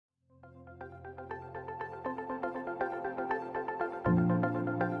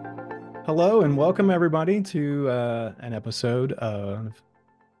Hello and welcome everybody to an episode of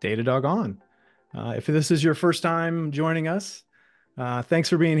Datadog On. If this is your first time joining us, thanks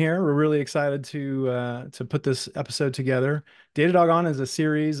for being here. We're really excited to put this episode together. Datadog On is a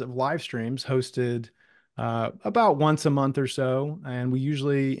series of live streams hosted about once a month or so, and we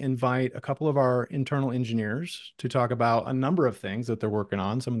usually invite a couple of our internal engineers to talk about a number of things that they're working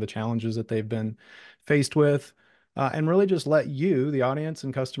on, some of the challenges that they've been faced with, and really just let you, the audience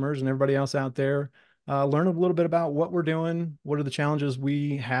and customers and everybody else out there, learn a little bit about what we're doing, what are the challenges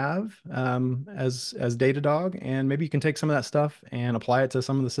we have as Datadog, and maybe you can take some of that stuff and apply it to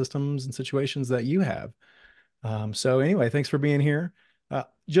some of the systems and situations that you have. So anyway, thanks for being here.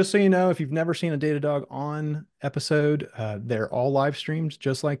 Just so you know, if you've never seen a Datadog On episode, they're all live streamed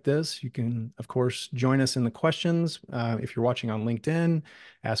just like this. You can, of course, join us in the questions. If you're watching on LinkedIn,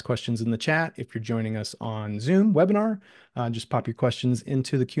 ask questions in the chat. If you're joining us on Zoom webinar, just pop your questions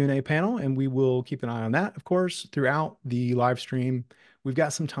into the Q&A panel and we will keep an eye on that, of course, throughout the live stream. We've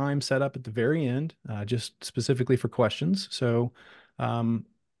got some time set up at the very end, just specifically for questions. So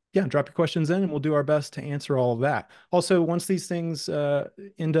yeah, drop your questions in and we'll do our best to answer all of that. Also, once these things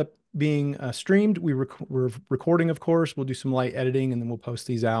end up being streamed, we're recording, of course. We'll do some light editing and then we'll post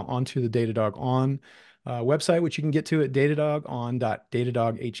these out onto the Datadog On website, which you can get to at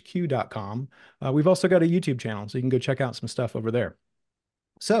datadogon.datadoghq.com. We've also got a YouTube channel, so you can go check out some stuff over there.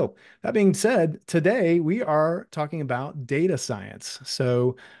 So that being said, today we are talking about data science.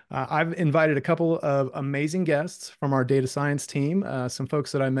 So I've invited a couple of amazing guests from our data science team, some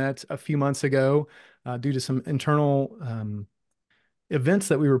folks that I met a few months ago due to some internal events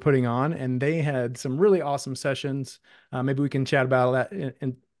that we were putting on, and they had some really awesome sessions. Maybe we can chat about that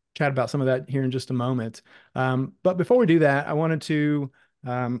and chat about some of that here in just a moment. But before we do that, I wanted to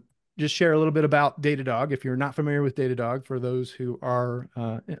just share a little bit about Datadog. If you're not familiar with Datadog, for those who are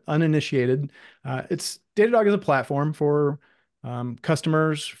uninitiated, Datadog is a platform for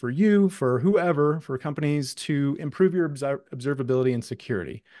customers, for you, for whoever, for companies to improve your observability and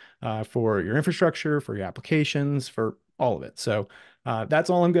security for your infrastructure, for your applications, for all of it. So that's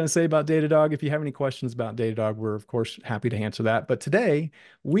all I'm going to say about Datadog. If you have any questions about Datadog, we're of course happy to answer that. But today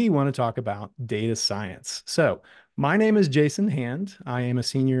we want to talk about data science. So my name is Jason Hand. I am a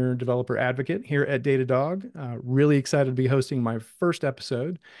senior developer advocate here at Datadog. Really excited to be hosting my first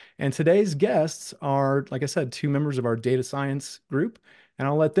episode. And today's guests are, like I said, two members of our data science group. And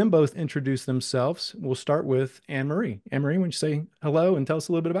I'll let them both introduce themselves. We'll start with Anne-Marie. Anne-Marie, why don't you say hello and tell us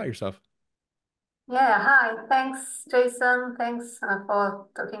a little bit about yourself? Yeah, hi. Thanks, Jason. Thanks for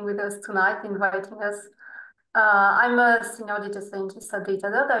talking with us tonight, inviting us. I'm a senior data scientist at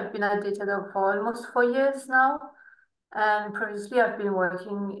Datadog. I've been at Datadog for almost 4 years now. And previously, I've been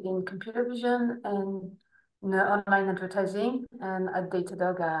working in computer vision and online advertising. And at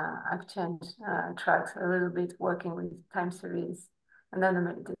Datadog, I've changed tracks a little bit, working with time series and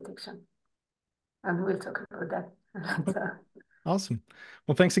anomaly detection. And we'll talk about that later. Awesome.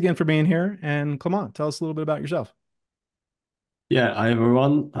 Well, thanks again for being here. And Clement, tell us a little bit about yourself. Yeah, hi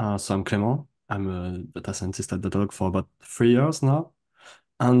everyone. So I'm Clement. I'm a data scientist at Datadog for about 3 years now.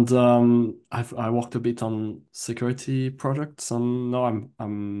 And I worked a bit on security projects, and now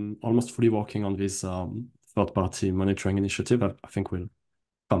I'm almost fully working on this third-party monitoring initiative. I think we'll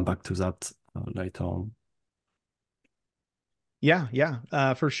come back to that later on. Yeah,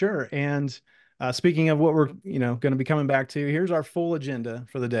 for sure. And speaking of what we're going to be coming back to, here's our full agenda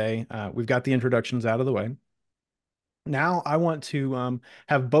for the day. We've got the introductions out of the way. Now I want to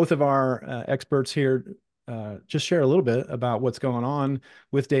have both of our experts here just share a little bit about what's going on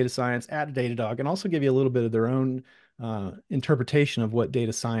with data science at Datadog, and also give you a little bit of their own interpretation of what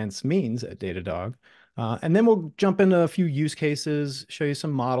data science means at Datadog. And then we'll jump into a few use cases, show you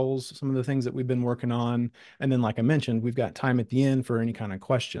some models, some of the things that we've been working on. And then, like I mentioned, we've got time at the end for any kind of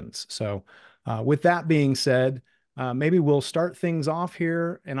questions. So with that being said, maybe we'll start things off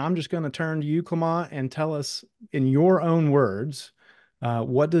here, and I'm just going to turn to you, Clement, and tell us in your own words,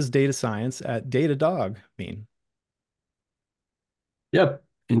 what does data science at Datadog mean? Yeah,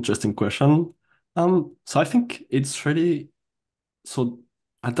 interesting question. So I think it's really so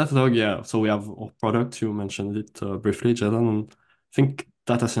at Datadog, yeah. So we have our product. You mentioned it briefly, Jaden. And I think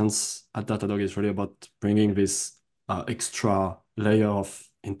data science at Datadog is really about bringing this extra layer of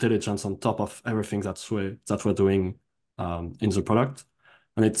intelligence on top of everything that we're doing in the product.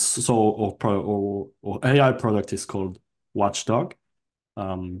 And it's so our AI product is called Watchdog.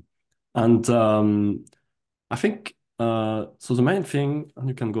 And I think so the main thing, and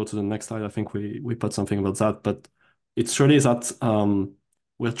you can go to the next slide, I think we put something about that, but it's really that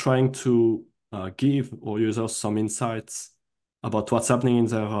we're trying to give our users some insights about what's happening in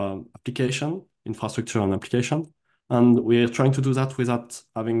their application, infrastructure and application. And we're trying to do that without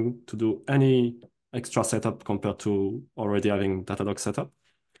having to do any extra setup compared to already having Datadog setup.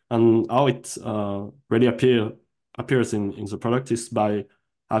 And how it really appears in the product is by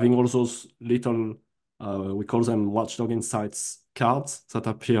having all those little, we call them Watchdog Insights cards that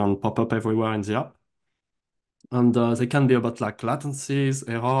appear and pop up everywhere in the app. And they can be about like latencies,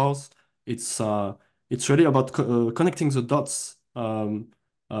 errors. It's really about connecting the dots in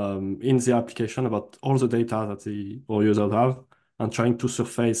the application about all the data that our users have and trying to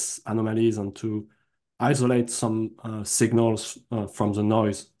surface anomalies and to isolate some signals from the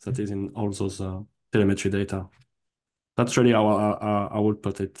noise that is in all those telemetry data. That's really how I would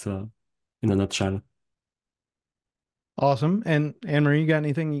put it in a nutshell. Awesome. And Anne-Marie, you got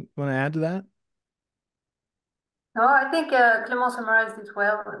anything you want to add to that? No, I think Clement summarized it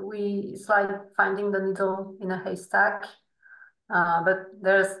well. It's like finding the needle in a haystack, but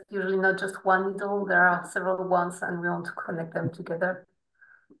there's usually not just one needle, there are several ones, and we want to connect them together.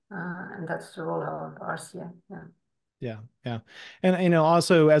 And that's the role of RCA. Yeah. Yeah. And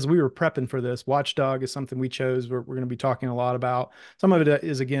also as we were prepping for this, Watchdog is something we chose. We're going to be talking a lot about. Some of it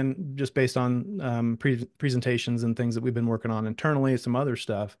is again just based on presentations and things that we've been working on internally, some other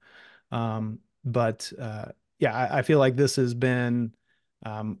stuff. But yeah, I feel like this has been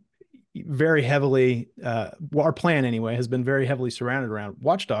very heavily our plan anyway has been very heavily surrounded around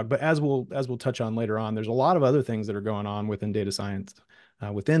Watchdog. But as we'll touch on later on, there's a lot of other things that are going on within data science.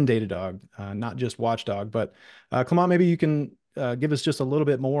 Within Datadog, not just Watchdog, but Clement, maybe you can give us just a little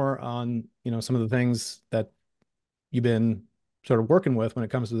bit more on some of the things that you've been sort of working with when it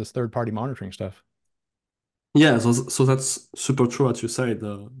comes to this third-party monitoring stuff. Yeah, so that's super true what you say.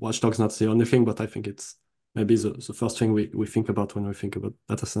 The Watchdog's not the only thing, but I think it's maybe the first thing we think about when we think about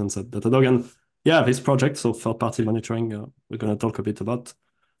data science at Datadog. And yeah, this project, so third-party monitoring, we're going to talk a bit about,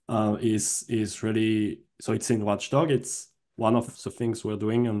 is really, so it's in Watchdog. It's one of the things we're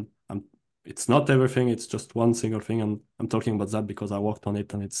doing, and it's not everything. It's just one single thing, and I'm talking about that because I worked on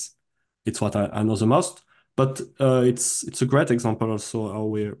it, and it's what I know the most. But it's a great example also how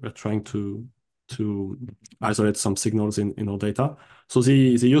we're trying to isolate some signals in our data. So the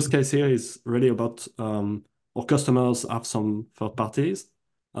use case here is really about our customers have some third parties.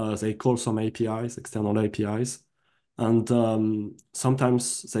 They call some APIs, external APIs, and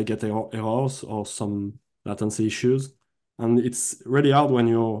sometimes they get errors or some latency issues. And it's really hard when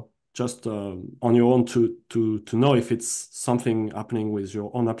you're just on your own to know if it's something happening with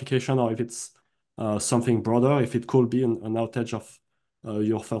your own application or if it's something broader, if it could be an outage of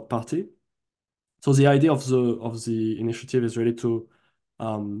your third party. So the idea of the initiative is really to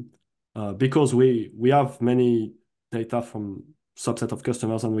because we have many data from subset of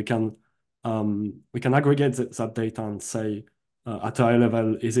customers, and we can aggregate that data and say at a high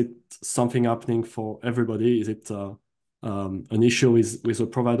level, is it something happening for everybody? Is it an issue with a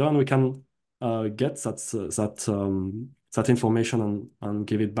provider? And we can get that information and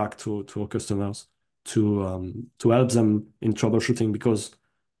give it back to our customers to help them in troubleshooting, because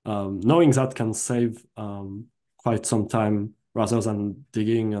knowing that can save quite some time rather than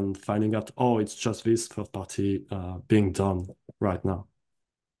digging and finding out, oh, it's just this third party being done right now.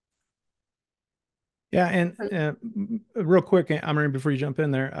 Yeah, and real quick, Amory, before you jump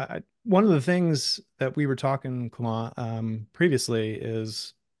in there, one of the things that we were talking, Clement, previously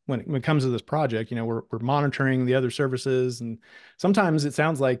is when it comes to this project, we're monitoring the other services, and sometimes it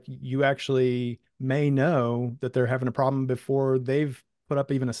sounds like you actually may know that they're having a problem before they've put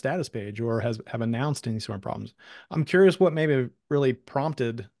up even a status page or have announced any sort of problems. I'm curious what maybe really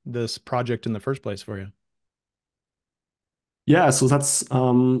prompted this project in the first place for you. Yeah, so that's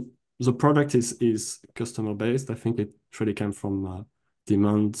the product is customer based. I think it really came from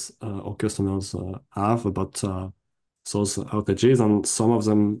demands our customers have about those outages, and some of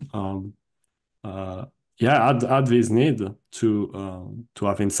them had this need to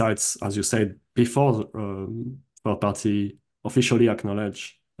have insights, as you said, before third party officially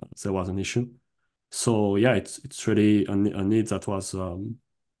acknowledge there was an issue. So yeah, it's really a need that was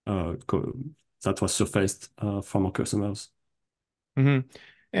surfaced from our customers. Mm-hmm.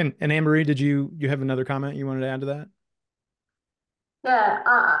 And Anne-Marie, did you have another comment you wanted to add to that? Yeah,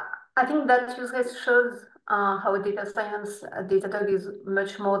 I think that use case shows how data science, Datadog is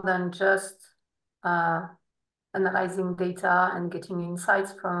much more than just analyzing data and getting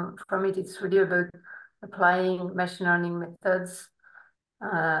insights from it. It's really about applying machine learning methods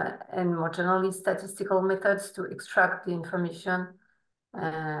and more generally statistical methods to extract the information.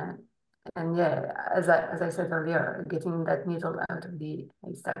 And yeah, as I said earlier, getting that needle out of the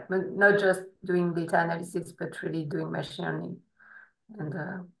haystack, but not just doing data analysis, but really doing machine learning.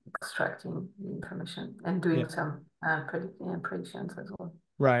 extracting the information and doing some predictions as well.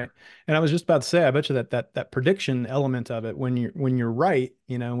 Right. And I was just about to say, I bet you that prediction element of it, when you're right,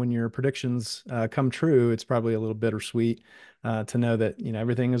 when your predictions come true, it's probably a little bittersweet to know that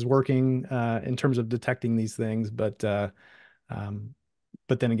everything is working in terms of detecting these things,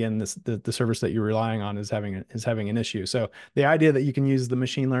 but then again, the service that you're relying on is having an issue. So the idea that you can use the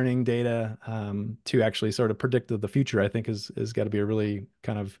machine learning data to actually sort of predict the future, I think is got to be a really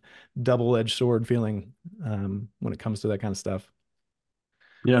kind of double-edged sword feeling when it comes to that kind of stuff.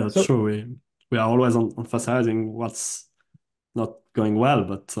 Yeah, that's So true. We are always emphasizing what's not going well,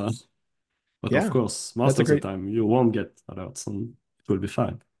 but of yeah, course, most that's a of the great, time you won't get alerts and it will be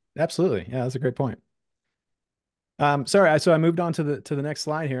fine. absolutely. Yeah, that's a great point. Sorry, so I moved on to the next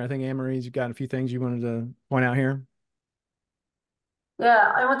slide here. I think Anne-Marie's got a few things you wanted to point out here.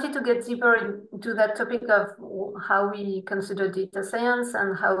 Yeah, I wanted to get deeper into that topic of how we consider data science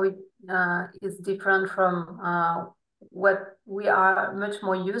and how it is different from what we are much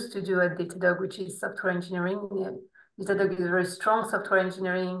more used to do at Datadog, which is software engineering. Datadog is a very strong software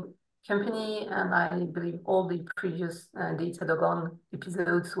engineering company, and I believe all the previous Datadog on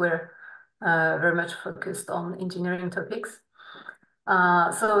episodes were very much focused on engineering topics.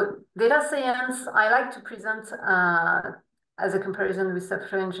 So data science, I like to present as a comparison with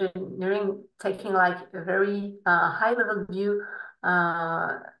software engineering, taking like a very high level view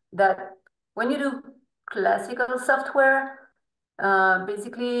that when you do classical software,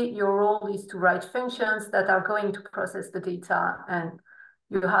 basically your role is to write functions that are going to process the data, and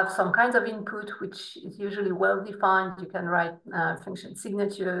you have some kinds of input, which is usually well defined. You can write function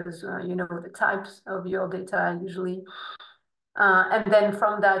signatures, the types of your data usually. And then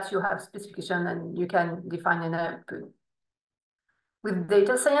from that, you have specification and you can define an output. With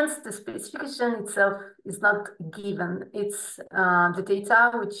data science, the specification itself is not given. It's the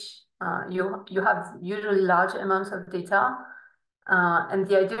data, which you have usually large amounts of data. And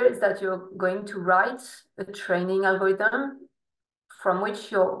the idea is that you're going to write a training algorithm from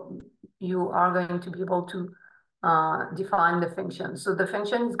which you are going to be able to define the function. So the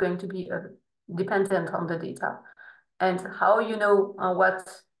function is going to be dependent on the data. And how you know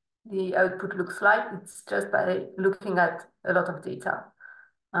what the output looks like, it's just by looking at a lot of data.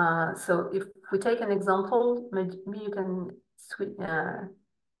 So if we take an example, maybe you can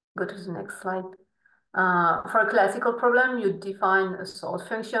go to the next slide. For a classical problem, you define a sort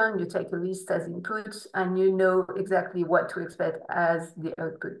function, you take a list as inputs, and you know exactly what to expect as the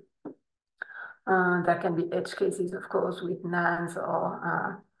output. There can be edge cases, of course, with nans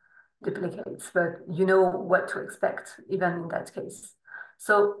or duplicates, but you know what to expect even in that case.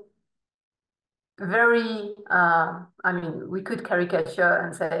 So we could caricature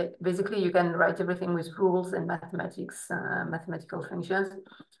and say, basically you can write everything with rules and mathematical functions.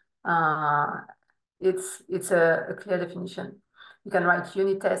 It's a clear definition. You can write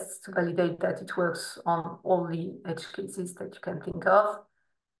unit tests to validate that it works on all the edge cases that you can think of.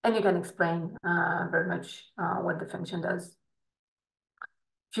 And you can explain very much what the function does.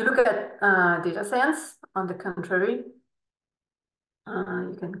 If you look at data science, on the contrary,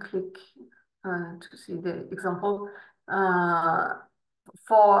 you can click to see the example.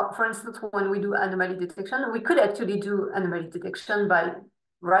 For instance, when we do anomaly detection, we could actually do anomaly detection by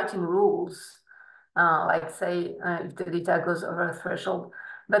writing rules, like say if the data goes over a threshold.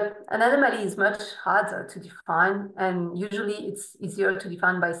 But an anomaly is much harder to define, and usually it's easier to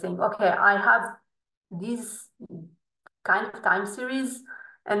define by saying, okay, I have these kind of time series,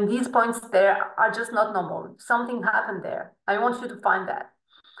 and these points there are just not normal. Something happened there. I want you to find that.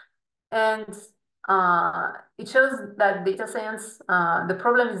 And it shows that data science, the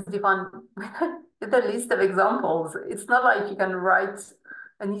problem is defined with a list of examples. It's not like you can write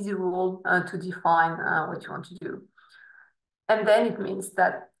an easy rule to define what you want to do. And then it means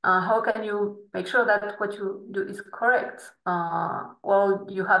that how can you make sure that what you do is correct? Well,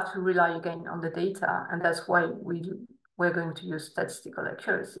 you have to rely again on the data, and that's why we're going to use statistical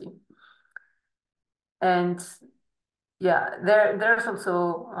accuracy. And yeah, there's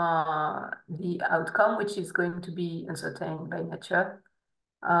also the outcome, which is going to be uncertain by nature.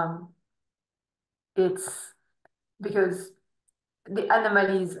 It's because the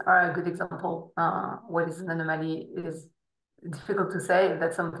anomalies are a good example. What is an anomaly is difficult to say.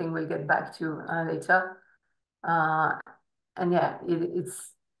 That's something we'll get back to later. And yeah,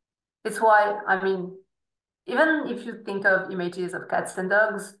 it's why, I mean, even if you think of images of cats and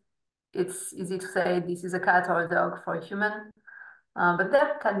dogs, it's easy to say this is a cat or a dog for a human. But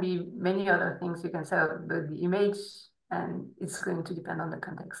there can be many other things you can say about the image, and it's going to depend on the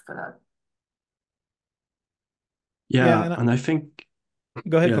context a lot. Yeah, and I think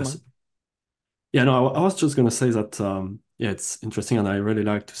Go ahead, Yes. Clement. Yeah, no, I was just gonna say that yeah, it's interesting, and I really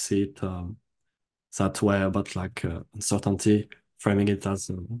like to see it that way about like uncertainty, framing it as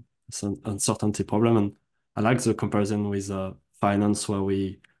an uncertainty problem. And I like the comparison with finance, where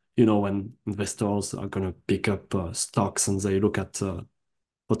when investors are gonna pick up stocks and they look at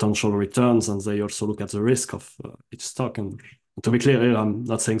potential returns and they also look at the risk of each stock. And to be clear here, I'm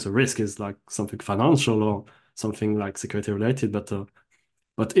not saying the risk is like something financial or something like security related,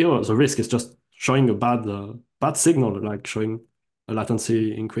 but here, the risk is just showing a bad signal, like showing a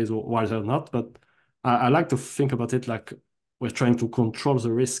latency increase while they're not. But I like to think about it like we're trying to control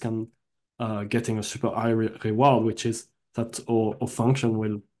the risk and getting a super high reward, which is that our function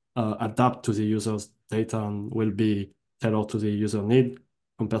will adapt to the user's data and will be tailored to the user need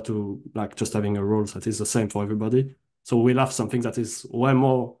compared to like just having a rule that is the same for everybody. So we'll have something that is way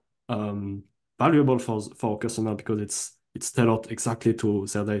more um, valuable for our customer because it's tailored exactly to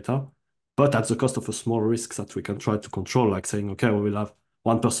their data, but at the cost of a small risk that we can try to control, like saying, okay, we will have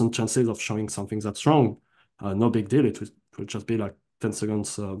 1% chances of showing something that's wrong. No big deal. It will just be like 10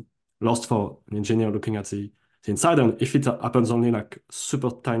 seconds lost for an engineer looking at the inside. And if it happens only like super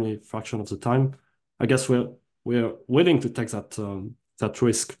tiny fraction of the time, I guess we're willing to take that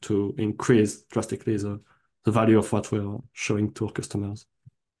risk to increase drastically the value of what we're showing to our customers.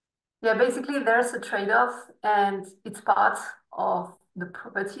 Yeah, basically there's a trade-off, and it's part of the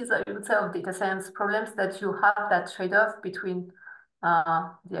properties, I would say, of data science problems, that you have that trade-off between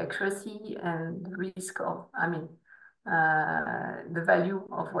the accuracy and the risk of, the value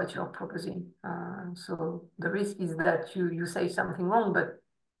of what you're proposing. So the risk is that you say something wrong, but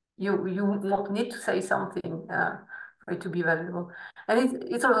you won't need to say something for it to be valuable. And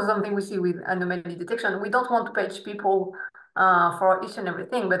it's also something we see with anomaly detection. We don't want to page people for each and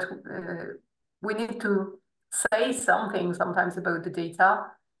everything, but we need to say something sometimes about the data,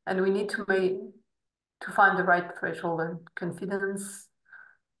 and we need to find the right threshold and confidence,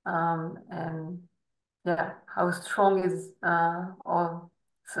 and yeah, how strong is our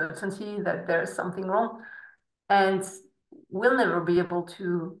certainty that there's something wrong. And we'll never be able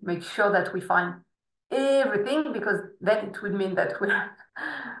to make sure that we find everything, because then it would mean that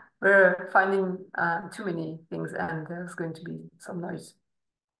we're finding too many things, and there's going to be some noise.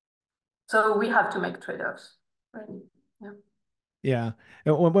 So we have to make trade-offs, right? Yeah. Yeah.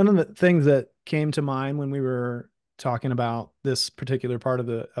 And one of the things that came to mind when we were talking about this particular part of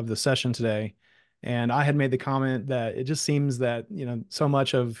the session today, and I had made the comment that it just seems that, so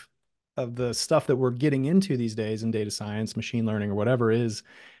much of the stuff that we're getting into these days in data science, machine learning, or whatever is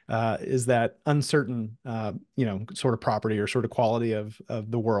that uncertain, sort of property or sort of quality of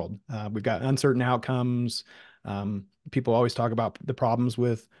the world. We've got uncertain outcomes. People always talk about the problems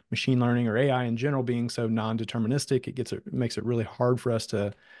with machine learning or AI in general being so non-deterministic. It makes it really hard for us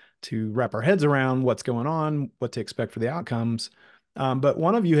to wrap our heads around what's going on, what to expect for the outcomes. But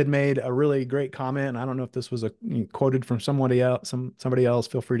one of you had made a really great comment, and I don't know if this was quoted from somebody else. Somebody else.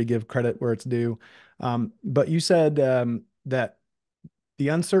 Feel free to give credit where it's due. But you said that the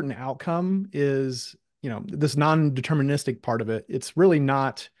uncertain outcome is, this non-deterministic part of it. It's really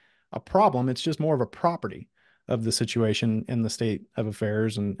not a problem. It's just more of a property of the situation and the state of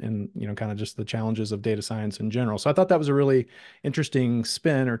affairs, and kind of just the challenges of data science in general. So I thought that was a really interesting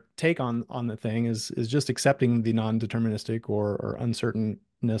spin or take on the thing, is just accepting the non-deterministic or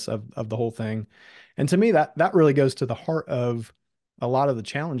uncertainness of the whole thing. And to me, that really goes to the heart of a lot of the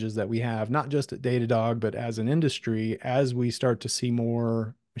challenges that we have, not just at Datadog, but as an industry, as we start to see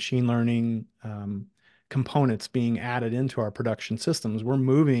more machine learning components being added into our production systems. We're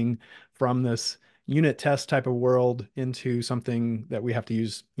moving from this unit test type of world into something that we have to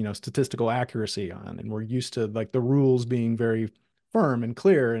use, statistical accuracy on. And we're used to like the rules being very firm and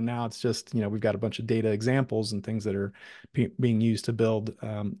clear. And now it's just, we've got a bunch of data examples and things that are being used to build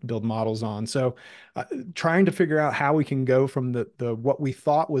models on. So trying to figure out how we can go from the what we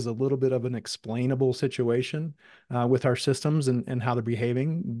thought was a little bit of an explainable situation with our systems and how they're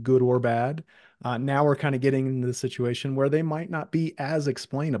behaving, good or bad. Now we're kind of getting into the situation where they might not be as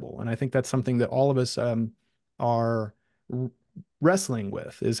explainable. And I think that's something that all of us are wrestling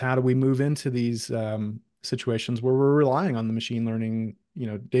with, is how do we move into these situations where we're relying on the machine learning,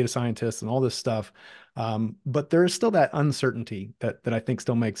 data scientists and all this stuff. But there is still that uncertainty that I think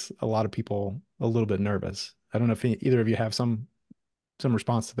still makes a lot of people a little bit nervous. I don't know if either of you have some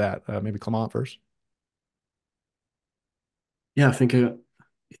response to that. Maybe Clement first. Yeah, I think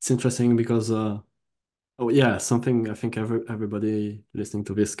it's interesting because oh yeah, something I think everybody listening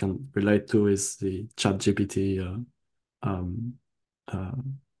to this can relate to is the um, uh,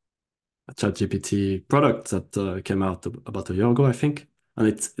 ChatGPT product that came out about a year ago, I think. And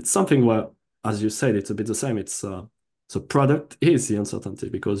it's something where, as you said, it's a bit the same. It's the product is the uncertainty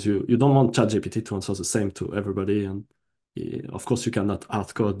because you don't want ChatGPT to answer the same to everybody. And of course, you cannot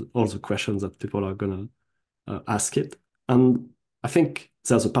hard code all the questions that people are gonna ask it. And I think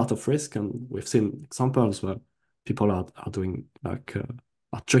there's a part of risk, and we've seen examples where people are doing like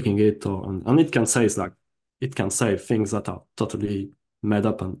are tricking it, and it can say it can say things that are totally made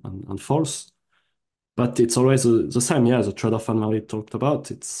up and false. But it's always the same, yeah. The trade-off Anne-Marie talked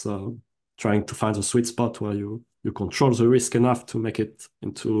about. It's trying to find the sweet spot where you control the risk enough to make it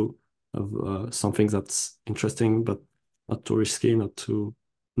into something that's interesting, but not too risky, not too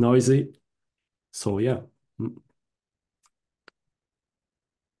noisy. So yeah. Mm.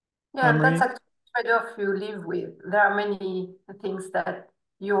 Yeah, that's Anne-Marie? actually a trade-off you live with. There are many things that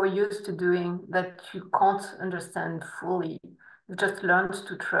you're used to doing that you can't understand fully. You just learned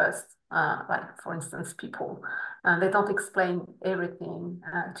to trust, like for instance, people. They don't explain everything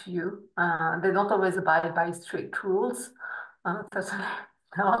to you. They don't always abide by strict rules. Certainly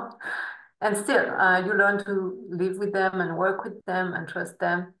not. And still, you learn to live with them and work with them and trust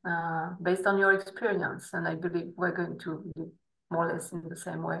them based on your experience. And I believe we're going to live more or less in the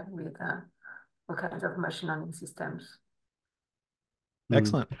same way with all kinds of machine learning systems. Mm.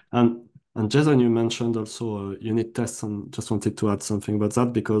 Excellent. And Jason, you mentioned also unit tests, and just wanted to add something about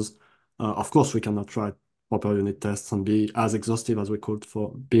that because, of course, we cannot write proper unit tests and be as exhaustive as we could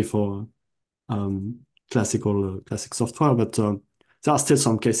for um, classic software. But there are still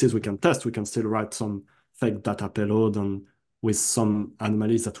some cases we can test. We can still write some fake data payload and with some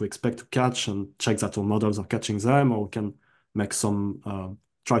anomalies that we expect to catch and check that our models are catching them, or we can make some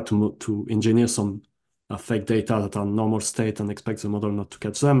try to engineer some fake data that are normal state and expect the model not to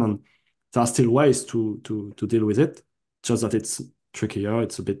catch them. And there are still ways to deal with it. Just that it's trickier.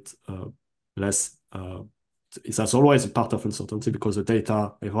 It's a bit less. That's always a part of uncertainty because the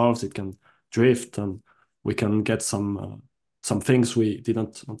data evolves. It can drift, and we can get some things we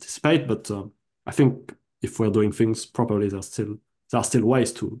didn't anticipate. But I think if we're doing things properly, there are still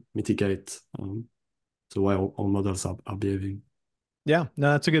ways to mitigate the way our models are behaving. Yeah,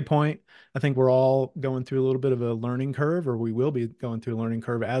 no, that's a good point. I think we're all going through a little bit of a learning curve, or we will be going through a learning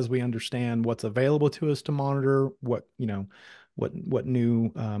curve as we understand what's available to us to monitor, what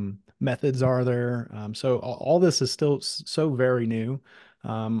new methods are there. So all this is still so very new.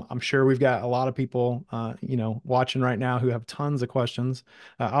 I'm sure we've got a lot of people, watching right now who have tons of questions.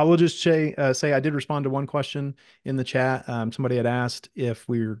 I will just say I did respond to one question in the chat. Somebody had asked if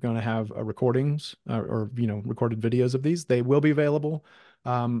we were going to have recordings or recorded videos of these. They will be available.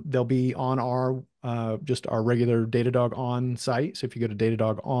 They'll be on our just our regular Datadog on site. So if you go to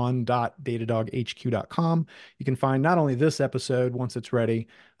datadogon.datadoghq.com, you can find not only this episode once it's ready,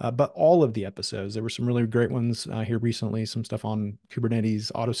 but all of the episodes. There were some really great ones here recently, some stuff on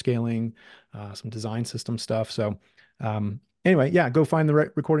Kubernetes, auto scaling, some design system stuff. So anyway, yeah, go find the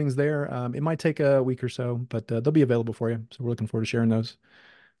recordings there. It might take a week or so, but they'll be available for you. So we're looking forward to sharing those.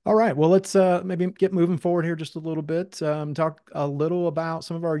 All right, well, let's maybe get moving forward here just a little bit. Talk a little about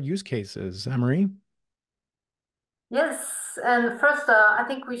some of our use cases. Anne-Marie? Yes, and first, I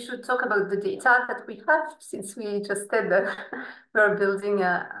think we should talk about the data that we have, since we just said that we're building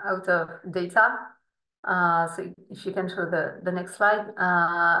out of data. So if you can show the next slide.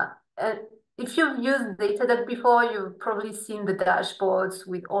 And if you've used Datadog before, you've probably seen the dashboards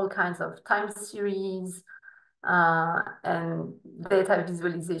with all kinds of time series and data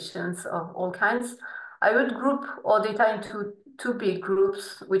visualizations of all kinds. I would group all data into two big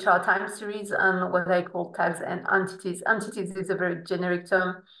groups, which are time series and what I call tags and entities. Entities is a very generic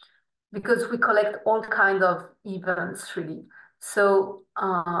term because we collect all kinds of events, really. So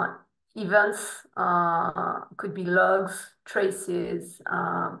events could be logs, traces,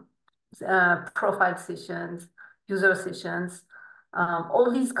 profile sessions, user sessions. All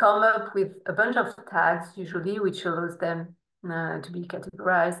these come up with a bunch of tags, usually, which allows them to be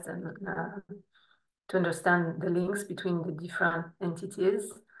categorized and to understand the links between the different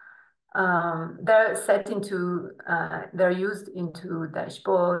entities. They're used into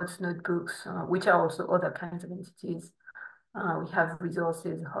dashboards, notebooks, which are also other kinds of entities. We have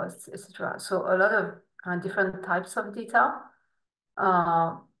resources, hosts, etc. So a lot of different types of data.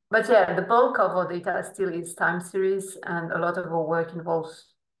 But yeah, the bulk of our data still is time series, and a lot of our work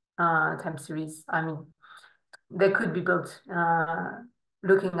involves time series. I mean, they could be built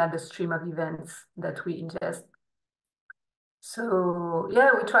looking at the stream of events that we ingest. So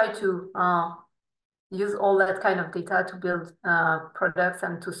yeah, we try to use all that kind of data to build products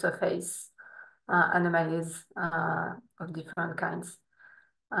and to surface anomalies of different kinds.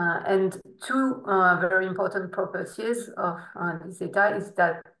 And two very important properties of this data is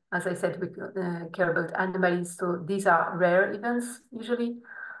that, as I said, we care about anomalies. So these are rare events usually.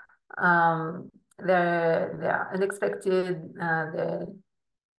 They're unexpected.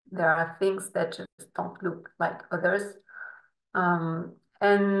 There are things that just don't look like others.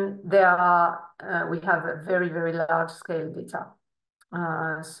 And we have a very, very large scale data.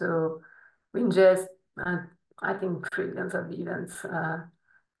 So we ingest, I think, trillions of events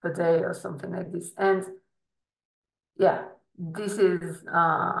per day or something like this. And yeah, this is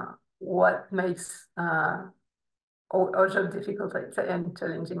what makes our job difficult, I'd say, and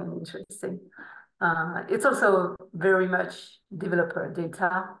challenging and interesting. It's also very much developer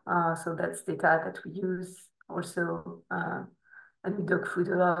data. So that's data that we use also, and we dog food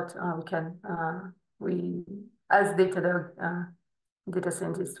a lot. We, as data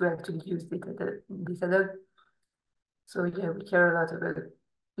scientists, we actually use Datadog. So yeah, we care a lot about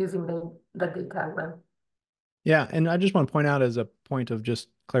using that data well. Yeah, and I just want to point out as a point of just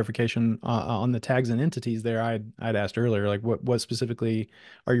clarification on the tags and entities there, I'd asked earlier, like what specifically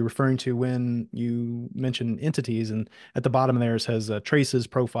are you referring to when you mention entities? And at the bottom there it says traces,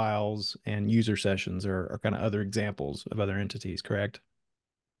 profiles, and user sessions are kind of other examples of other entities, correct?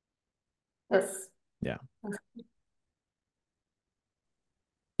 Yes. Yeah.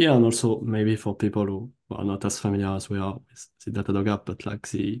 Yeah, and also maybe for people who are not as familiar as we are with the Datadog app, but like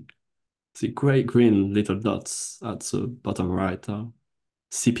the gray green little dots at the bottom right are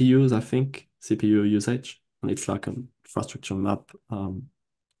CPUs, I think, CPU usage, and it's like an infrastructure map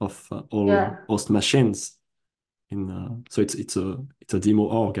of all host machines. So it's a demo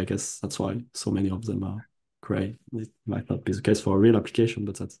org, I guess. That's why so many of them are gray. It might not be the case for a real application,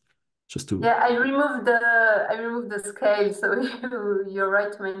 but that's just to Yeah, I removed the scale, so you're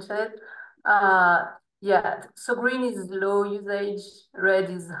right to mention it. Yeah, so green is low usage, red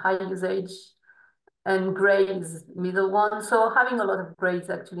is high usage, and gray is middle one. So having a lot of gray is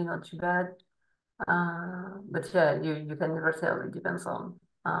actually not too bad. But yeah, you can never tell. It depends on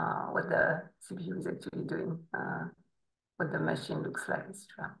what the CPU is actually doing, what the machine looks like,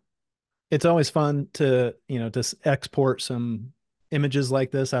 etc. It's always fun to, to export some images like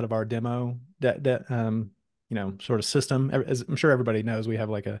this out of our demo sort of system. As I'm sure everybody knows, we have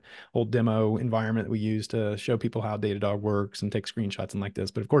like a old demo environment that we use to show people how Datadog works and take screenshots and like this.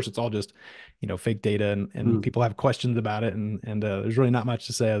 But of course, it's all just, fake data and people have questions about it. And there's really not much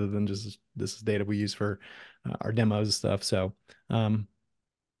to say other than just this is data we use for our demos and stuff. So,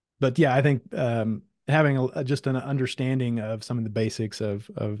 but yeah, I think having just an understanding of some of the basics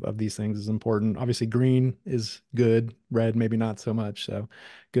of these things is important. Obviously, green is good, red maybe not so much. So,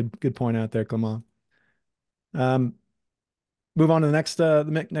 good point out there, Clement. Move on to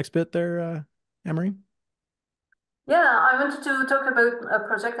the next bit there, Emery. Yeah, I wanted to talk about a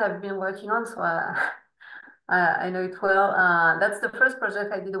project I've been working on, so I know it well. That's the first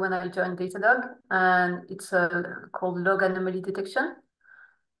project I did when I joined Datadog, and it's called log anomaly detection.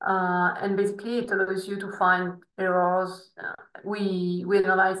 And basically, it allows you to find errors. We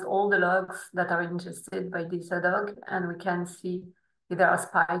analyze all the logs that are ingested by Datadog, and we can see if there are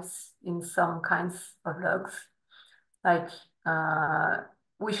spikes in some kinds of logs. Like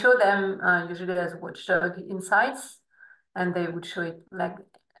we show them usually as watchdog insights, and they would show it like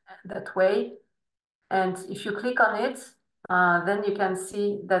that way. And if you click on it, then you can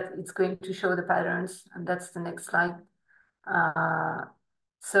see that it's going to show the patterns, and that's the next slide.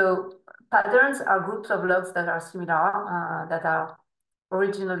 So patterns are groups of logs that are similar, that are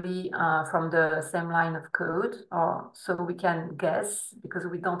originally from the same line of code, or so we can guess because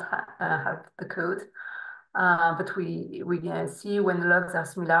we don't have the code. But we see when the logs are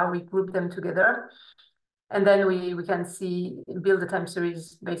similar, we group them together. And then we can build a time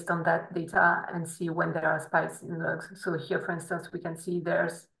series based on that data and see when there are spikes in logs. So here, for instance, we can see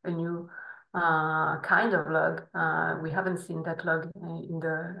there's a new kind of log. We haven't seen that log in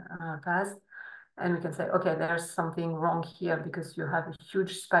the past. And we can say, okay, there's something wrong here because you have a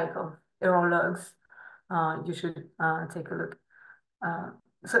huge spike of error logs. You should take a look.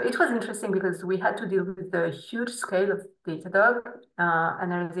 So it was interesting because we had to deal with the huge scale of Datadog,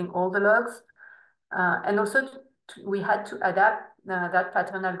 analyzing all the logs. And also we had to adapt that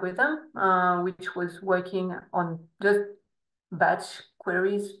pattern algorithm, which was working on just batch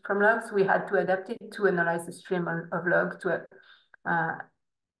queries from logs. We had to adapt it to analyze the stream of logs to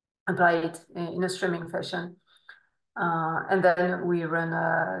apply it in a streaming fashion. And then we run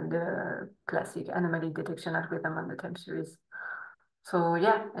the classic anomaly detection algorithm on the time series. So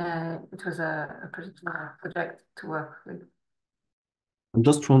yeah, it was a project to work with. I'm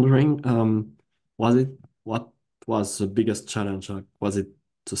just wondering, what was the biggest challenge? Was it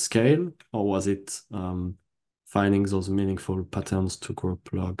to scale, or was it finding those meaningful patterns to group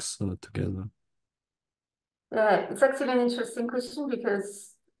logs together? Yeah, it's actually an interesting question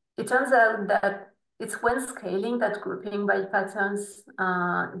because it turns out that it's when scaling that grouping by patterns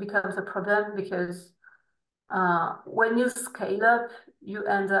becomes a problem because when you scale up, you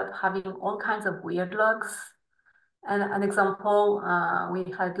end up having all kinds of weird logs. And an example, we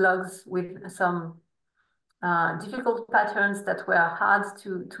had logs with some difficult patterns that were hard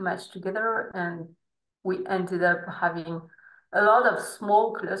to match together, and we ended up having a lot of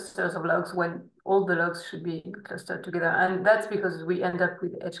small clusters of logs when all the logs should be clustered together. And that's because we end up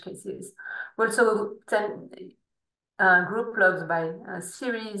with edge cases. We also group logs by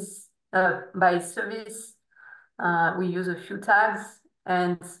series, by service. We use a few tags,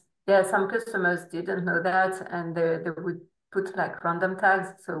 and yeah, some customers didn't know that, and they would put like random tags,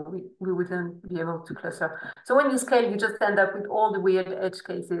 so we wouldn't be able to cluster. So when you scale, you just end up with all the weird edge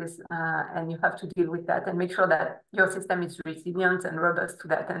cases, and you have to deal with that and make sure that your system is resilient and robust to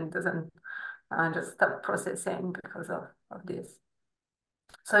that and doesn't just stop processing because of this.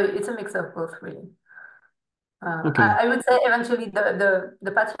 So it's a mix of both, really. Okay. I would say eventually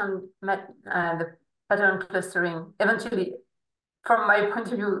the pattern clustering eventually, from my point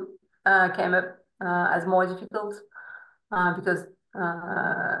of view, came up as more difficult because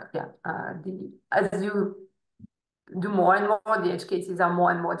as you do more and more, the edge cases are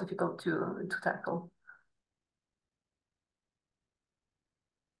more and more difficult to tackle.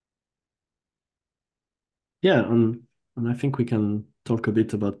 Yeah, and I think we can talk a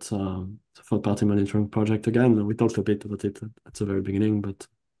bit about the third-party monitoring project again. We talked a bit about it at the very beginning, but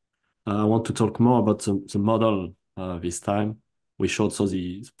I want to talk more about the model this time. We showed so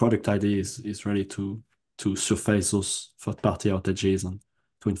the product ID is ready to surface those third-party outages and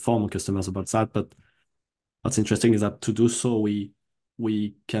to inform customers about that. But what's interesting is that to do so, we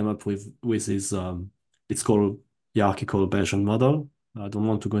came up with this it's called hierarchical Bayesian model. I don't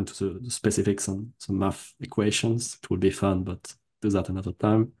want to go into the specifics and some math equations. It will be fun, but do that another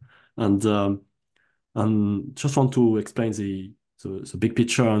time. And just want to explain the big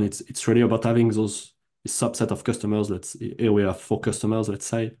picture, and it's really about having this subset of customers. Here we have 4 customers, let's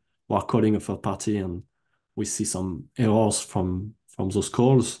say, who are calling a third party, and we see some errors from those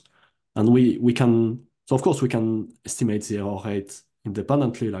calls, and we can so of course we can estimate the error rate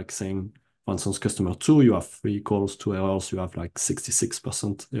independently, like saying, for instance, customer 2, you have 3 calls, 2 errors, you have like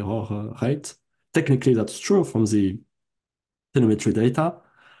 66% error rate. Technically, that's true from the telemetry data.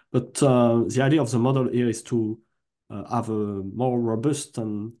 But the idea of the model here is to have a more robust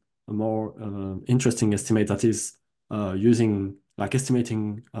and a more interesting estimate that is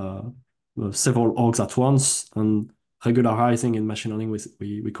estimating several logs at once and regularizing in machine learning.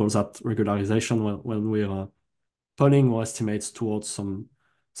 We call that regularization when we're pulling our estimates towards some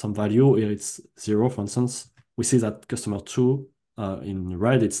value. Here it's 0, for instance. We see that customer 2 in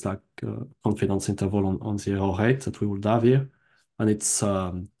red, it's like confidence interval on the error rate that we would have here. And it's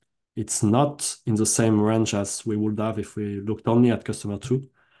not in the same range as we would have if we looked only at customer 2.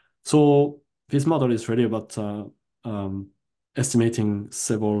 So this model is really about estimating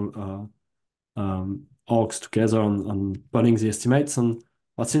several orgs together and running the estimates. And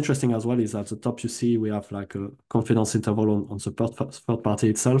what's interesting as well is at the top you see we have like a confidence interval on the third party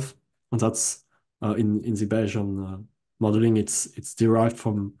itself. And that's in the Bayesian modeling, it's derived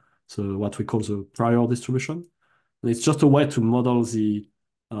from what we call the prior distribution. And it's just a way to model the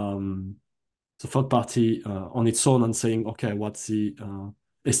third party on its own and saying, okay, what's the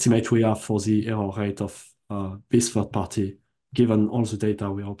estimate we have for the error rate of this third party, given all the data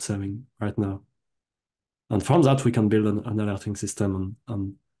we're observing right now. And from that, we can build an alerting system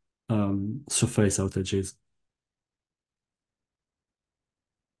and surface outages.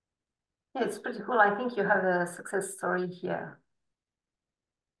 Yeah, it's pretty cool. I think you have a success story here.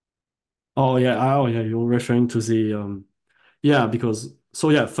 Oh yeah, you're referring to the yeah, because so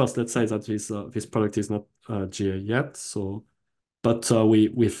yeah, first let's say that this product is not GA yet, so but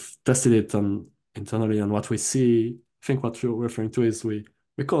we've tested it internally, and what we see, I think what you're referring to is we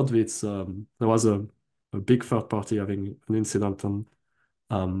caught this there was a big third party having an incident, and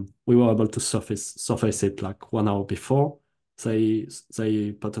we were able to surface it like 1 hour before they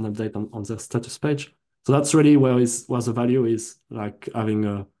put an update on their status page. So that's really where the value is, like having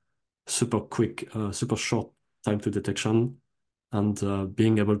a super quick, super short time to detection and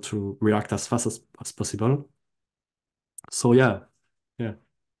being able to react as fast as possible. So yeah.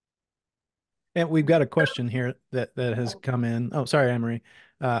 And we've got a question here that has come in. Oh, sorry, Anne-Marie.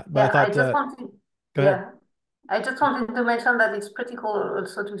 But I Yeah, thought, go ahead. I just wanted to mention that it's pretty cool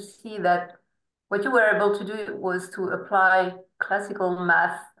also to see that what you were able to do was to apply classical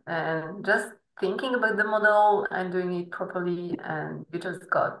math and just thinking about the model and doing it properly, and you just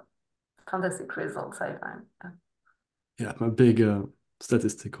got fantastic results, I find. Yeah, I'm a big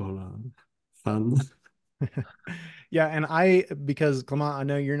statistical fan. Yeah, and because Clement, I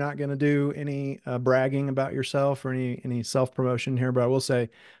know you're not going to do any bragging about yourself or any self promotion here, but I will say,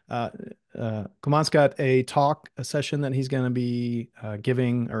 uh, Clement's got a session that he's going to be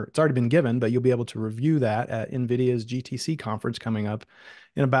giving, or it's already been given, but you'll be able to review that at NVIDIA's GTC conference coming up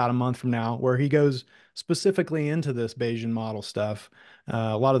in about a month from now, where he goes specifically into this Bayesian model stuff.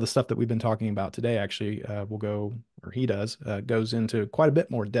 A lot of the stuff that we've been talking about today actually will go, or he does, goes into quite a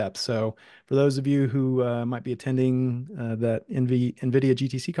bit more depth. So for those of you who might be attending that NVIDIA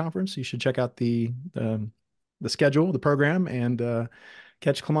GTC conference, you should check out the schedule, the program, and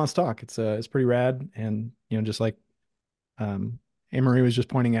catch Clement's talk. It's pretty rad, and just like um, Amory was just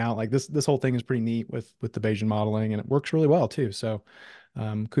pointing out, like this whole thing is pretty neat with the Bayesian modeling, and it works really well too. So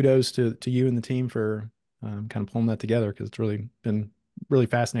kudos to you and the team for kind of pulling that together, because it's really been really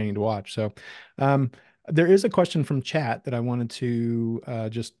fascinating to watch. So um, there is a question from chat that I wanted to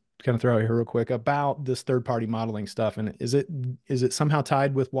just kind of throw out here real quick about this third-party modeling stuff. And is it somehow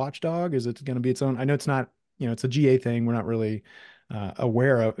tied with Watchdog? Is it going to be its own? I know it's not, it's a GA thing. We're not really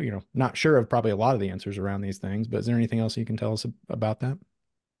aware of, not sure of probably a lot of the answers around these things, but is there anything else you can tell us about that?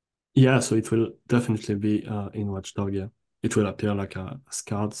 Yeah, so it will definitely be in Watchdog. Yeah, it will appear like as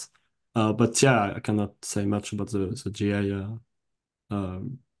cards. But yeah, I cannot say much about the GA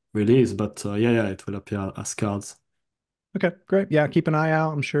release. But yeah, it will appear as cards. Okay, great. Yeah, keep an eye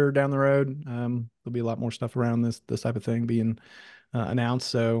out. I'm sure down the road, there'll be a lot more stuff around this type of thing being announced.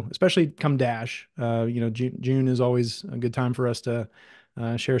 So especially come Dash, June is always a good time for us to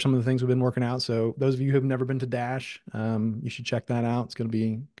share some of the things we've been working out. So those of you who have never been to Dash, you should check that out. It's going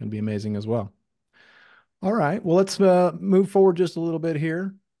to be amazing as well. All right. Well, let's move forward just a little bit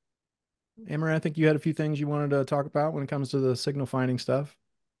here. Amory, I think you had a few things you wanted to talk about when it comes to the signal finding stuff.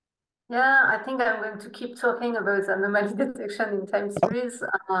 Yeah, I think I'm going to keep talking about anomaly detection in time Oh, series.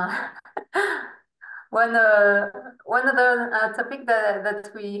 One one other topic that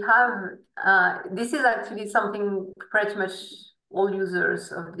we have, this is actually something pretty much all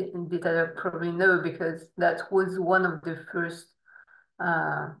users of the Datadog probably know, because that was one of the first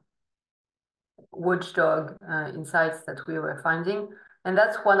uh, watchdog insights that we were finding. And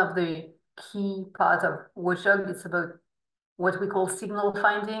that's one of the key part of watchdog. It's about what we call signal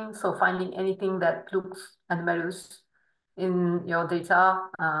finding. So finding anything that looks anomalous in your data.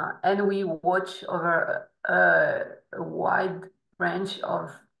 And we watch over a wide range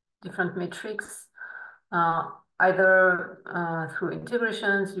of different metrics, either through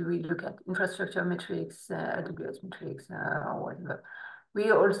integrations. We look at infrastructure metrics, AWS metrics, or whatever.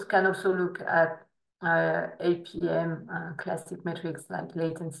 We also can also look at APM classic metrics like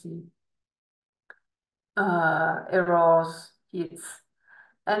latency, errors, hits,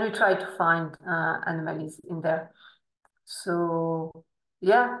 and we try to find anomalies in there. So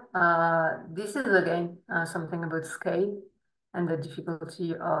yeah, this is again something about scale and the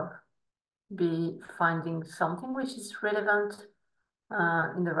difficulty of finding something which is relevant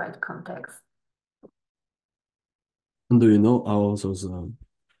in the right context. And do you know how those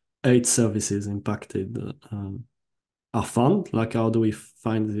 8 services impacted are found? Like, how do we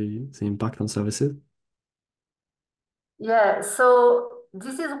find the impact on services? Yeah, so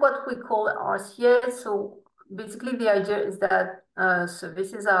this is what we call RCA. So basically the idea is that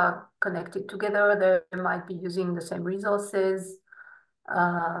services are connected together. They might be using the same resources.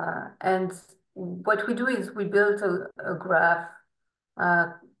 And what we do is we build a graph uh,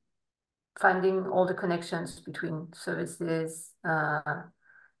 finding all the connections between services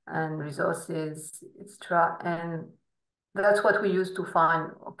and resources, etc. And that's what we use to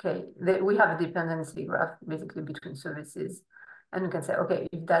find, okay, we have a dependency graph basically between services. And we can say, okay,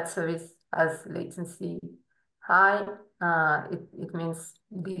 if that service has latency high, it means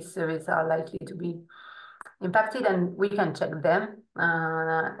these services are likely to be impacted, and we can check them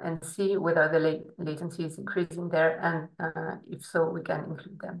and see whether the latency is increasing there. And if so, we can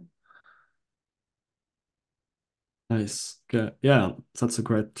include them. Nice. Okay. Yeah, that's a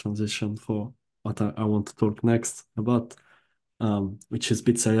great transition for what I want to talk next about, which is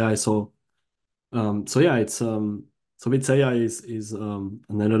Bits AI. So yeah, it's so Bits AI is an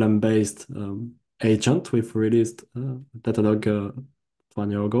LLM based agent we've released Datadog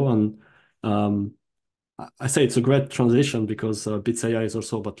 1 year ago, and I say it's a great transition because Bits AI is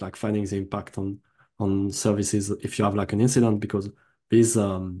also about like finding the impact on services if you have like an incident, because this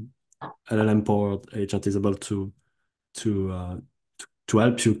LLM powered agent is able to to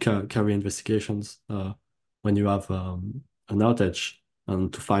help you carry investigations when you have an outage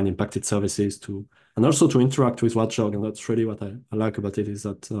and to find impacted services and also to interact with Watchdog. And that's really what I like about it, is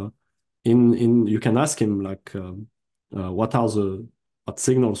that you can ask him like what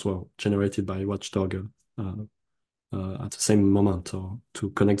signals were generated by Watchdog at the same moment, or to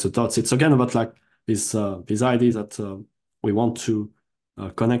connect the dots. It's again about like this idea that we want to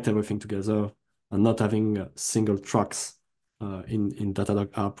connect everything together and not having single tracks in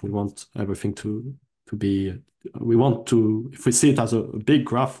Datadog app. We want everything to be. We want to, if we see it as a big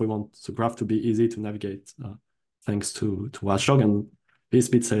graph, we want the graph to be easy to navigate, thanks to Watchdog, and this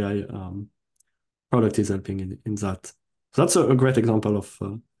Bits AI product is helping in that. So that's a great example of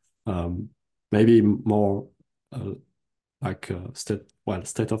maybe more like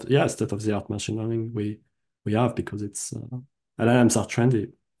state of the art machine learning we have, because it's LLMs are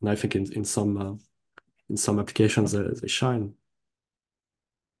trendy, and I think in some applications they shine.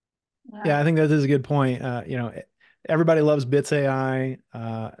 Yeah, I think that is a good point. Everybody loves Bits AI.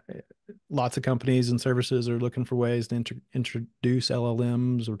 Lots of companies and services are looking for ways to introduce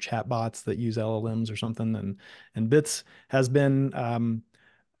LLMs or chatbots that use LLMs or something. And Bits has been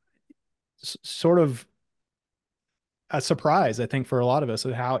sort of a surprise, I think, for a lot of us,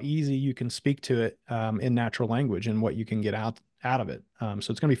 of how easy you can speak to it in natural language and what you can get out of it. So it's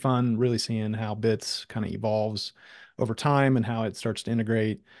going to be fun really seeing how Bits kind of evolves over time and how it starts to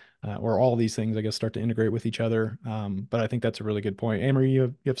integrate, or all these things, I guess, start to integrate with each other. But I think that's a really good point. Amory,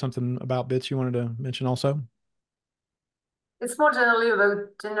 you have something about Bits you wanted to mention also? It's more generally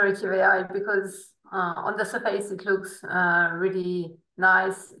about generative AI because on the surface it looks really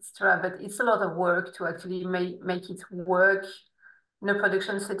nice, etc. But it's a lot of work to actually make it work in a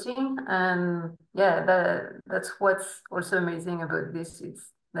production setting. And yeah, that's what's also amazing about this.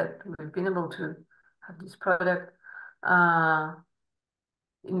 It's that we've been able to have this product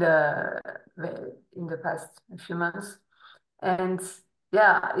in the past few months. And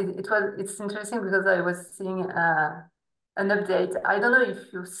yeah, it's interesting because I was seeing an update. I don't know if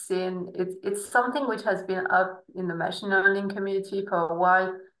you've seen it. It's something which has been up in the machine learning community for a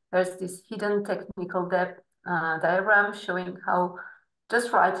while. There's this hidden technical depth diagram showing how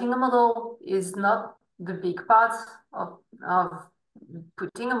just writing a model is not the big part of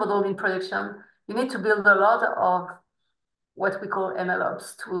putting a model in production. You need to build a lot of what we call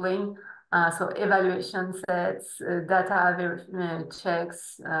MLOps tooling. So evaluation sets, data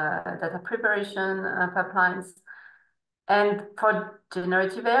checks, data preparation pipelines. And for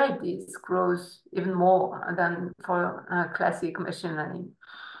generative AI, this grows even more than for classic machine learning.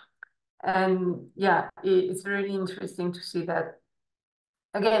 And yeah, it's really interesting to see that.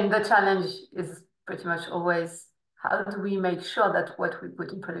 Again, the challenge is pretty much always, how do we make sure that what we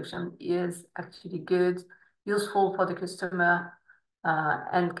put in production is actually good, useful for the customer,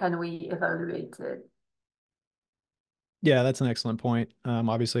 and can we evaluate it? Yeah, that's an excellent point.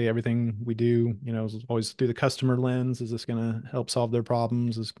 Obviously, everything we do, is always through the customer lens. Is this going to help solve their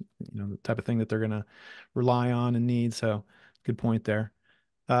problems? Is, the type of thing that they're going to rely on and need. So, good point there.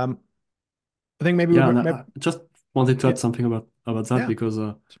 I think maybe Yeah, we and maybe, I just wanted to yeah, add something about that, yeah, because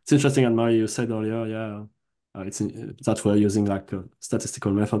it's interesting, and Mary, you said earlier, yeah, that we're using like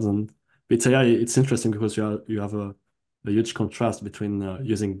statistical methods, and with AI, it's interesting because you have a huge contrast between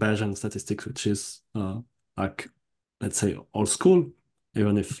using Bayesian statistics, which is like, let's say, old school,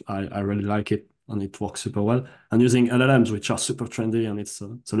 even if I really like it and it works super well, and using LLMs, which are super trendy, and it's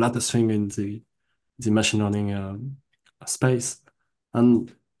the latest thing in the machine learning space,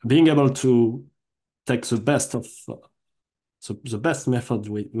 and being able to take the best method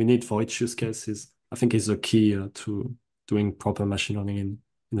we need for each use case is, I think, is the key to doing proper machine learning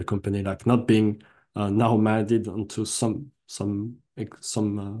in a company, like not being narrow-minded onto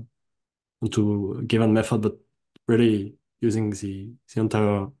onto a given method, but really using the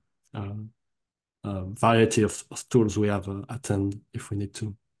entire uh, variety of tools we have at hand if we need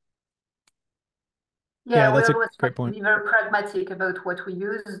to. yeah, Yeah, we that's a always try great to point. be very pragmatic about what we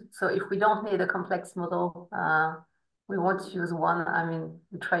use. So if we don't need a complex model, we won't use one. I mean,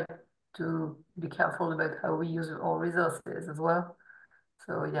 we try to be careful about how we use our resources as well.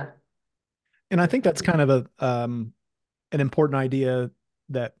 So yeah. And I think that's kind of an important idea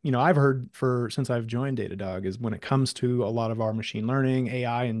that I've heard for since I've joined Datadog, is when it comes to a lot of our machine learning,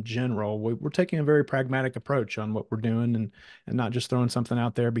 AI in general, we're taking a very pragmatic approach on what we're doing, and not just throwing something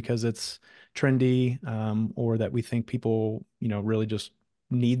out there because it's trendy, or that we think people really just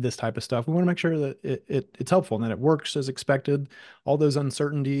need this type of stuff. We want to make sure that it's helpful and that it works as expected. All those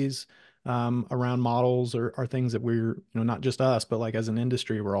uncertainties around models are things that we're, not just us, but like as an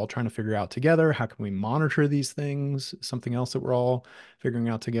industry, we're all trying to figure out together. How can we monitor these things? Something else that we're all figuring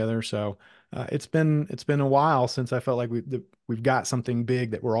out together. So it's been a while since I felt like we've got something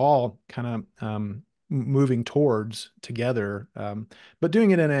big that we're all kind of moving towards together, but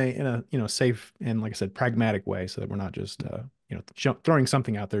doing it in a safe and, like I said, pragmatic way, so that we're not just throwing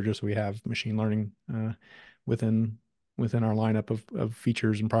something out there just so we have machine learning within our lineup of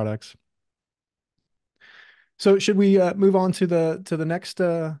features and products. So should we move on to the next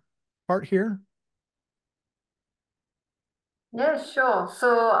part here? Yeah, sure.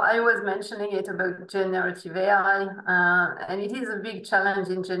 So I was mentioning it about generative AI, and it is a big challenge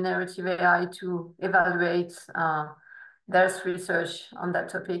in generative AI to evaluate. There's research on that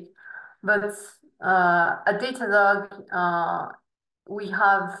topic, but at Datadog, we've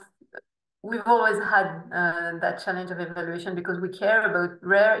always had that challenge of evaluation because we care about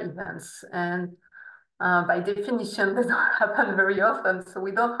rare events, and by definition, they don't happen very often. So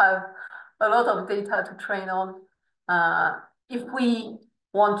we don't have a lot of data to train on. If we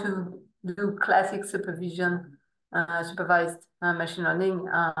want to do classic supervised machine learning,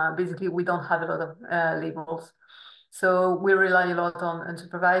 basically we don't have a lot of labels. So we rely a lot on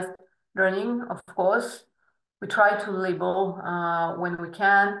unsupervised learning, of course. We try to label when we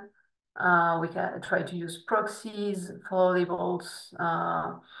can. We can try to use proxies for labels.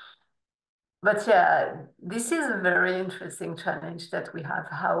 But yeah, this is a very interesting challenge that we have.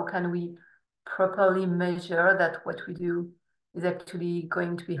 How can we properly measure that what we do is actually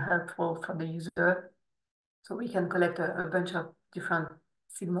going to be helpful for the user? So we can collect a bunch of different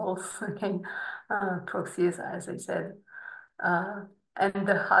signals, okay, proxies, as I said. And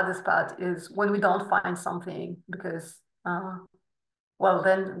the hardest part is when we don't find something because, well,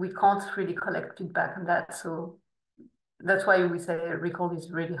 then we can't really collect feedback on that. So that's why we say recall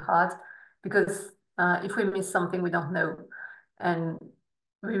is really hard because if we miss something, we don't know. And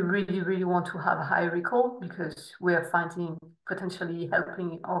we really, really want to have a high recall because we are finding potentially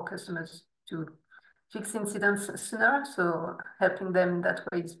helping our customers to fix incidents sooner. So helping them that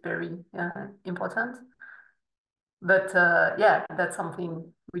way is very important. But yeah, that's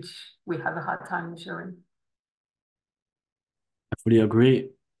something which we have a hard time measuring. I fully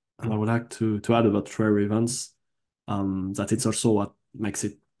agree. And I would like to add about rare events, that it's also what makes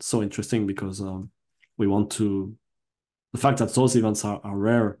it so interesting because we want to, the fact that those events are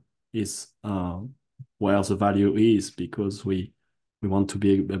rare is where the value is because we want to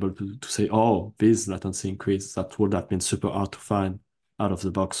be able to say, oh, this latency increase that would have been super hard to find out of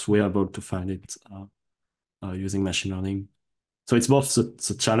the box. We're able to find it using machine learning. So it's both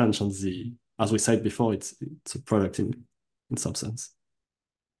the challenge and the, as we said before, it's a product in some sense.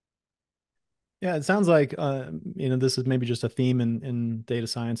 Yeah, it sounds like this is maybe just a theme in data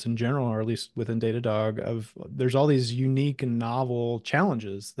science in general, or at least within Datadog, of there's all these unique and novel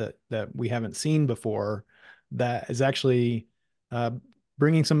challenges that we haven't seen before that is actually uh,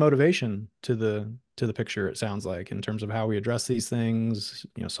 bringing some motivation to the picture, it sounds like, in terms of how we address these things,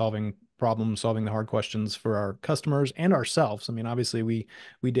 solving problems, solving the hard questions for our customers and ourselves. I mean, obviously we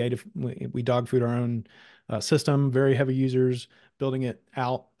dog food our own system, very heavy users, building it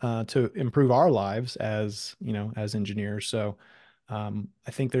out to improve our lives as as engineers. So I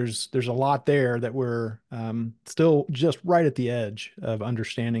think there's a lot there that we're still just right at the edge of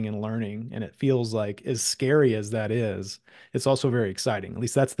understanding and learning. And it feels like, as scary as that is, it's also very exciting. At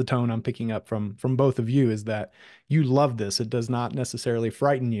least that's the tone I'm picking up from both of you, is that you love this. It does not necessarily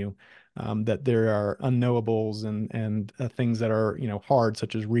frighten you. That there are unknowables and things that are hard,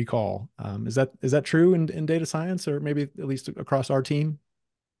 such as recall. Is that true in data science, or maybe at least across our team?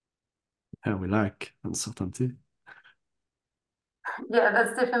 Yeah, we like uncertainty. Yeah,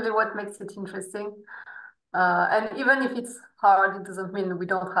 that's definitely what makes it interesting. And even if it's hard, it doesn't mean we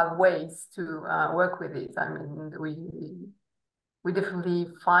don't have ways to work with it. I mean, we definitely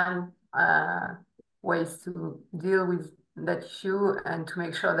find ways to deal with that issue and to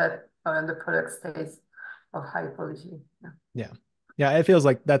make sure that the product stays of high quality. Yeah. Yeah. Yeah, it feels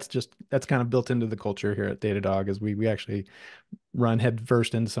like that's kind of built into the culture here at Datadog, as we actually run head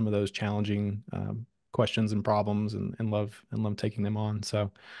first into some of those challenging questions and problems, and love taking them on.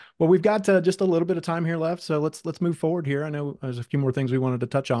 So, well, we've got just a little bit of time here left, so let's move forward here. I know there's a few more things we wanted to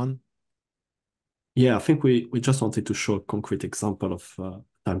touch on. Yeah, I think we just wanted to show a concrete example of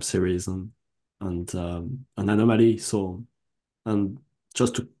time series and an anomaly. So, and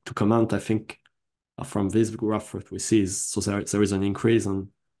just to comment, I think from this graph what we see is, so there is an increase, and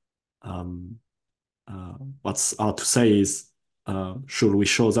um, what's hard to say is, should we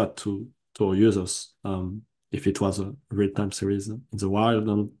show that to our users if it was a real time series in the wild?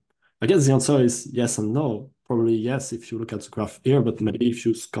 And I guess the answer is yes and no. Probably yes if you look at the graph here, but maybe if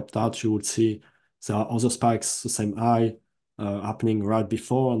you scoped out, you would see there are other spikes the same high happening right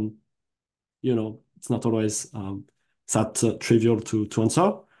before, and it's not always that trivial to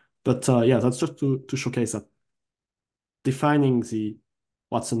answer. But yeah, that's just to showcase that defining the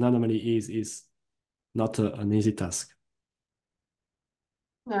what an anomaly is not an easy task.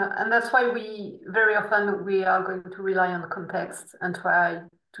 Yeah, and that's why very often we are going to rely on context and try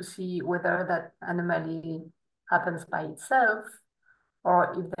to see whether that anomaly happens by itself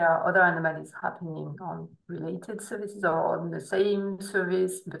or if there are other anomalies happening on related services or on the same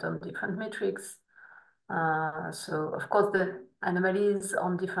service but on different metrics. So of course the anomalies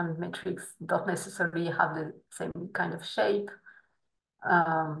on different metrics don't necessarily have the same kind of shape.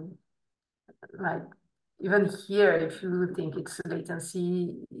 Like even here, if you think it's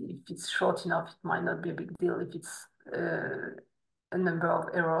latency, if it's short enough, it might not be a big deal. If it's a number of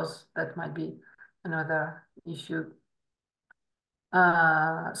errors, that might be another issue.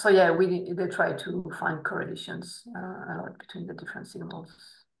 So yeah, they try to find correlations a lot between the different signals.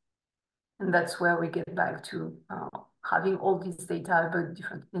 And that's where we get back to having all these data about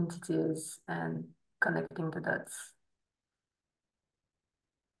different entities and connecting the dots.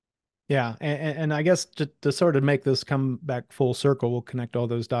 Yeah, and I guess to sort of make this come back full circle, we'll connect all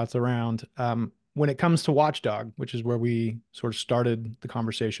those dots around. When it comes to Watchdog, which is where we sort of started the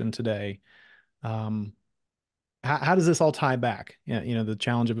conversation today, um, how does this all tie back? Yeah, the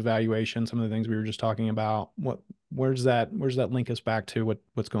challenge of evaluation, some of the things we were just talking about. Where's that link us back to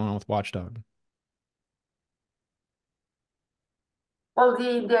what's going on with Watchdog? Well,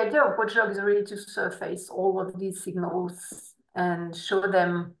 the idea of Watchdog is really to surface all of these signals and show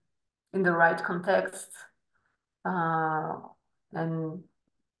them in the right context. And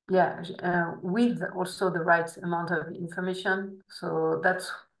yeah, with also the right amount of information. So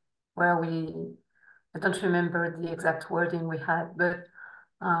that's where I don't remember the exact wording we had, but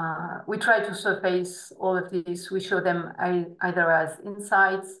we try to surface all of these. We show them either as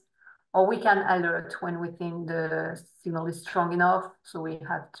insights or we can alert when we think the signal is strong enough. So we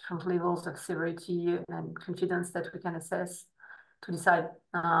have different levels of severity and confidence that we can assess to decide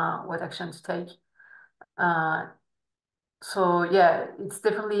what action to take. So yeah, it's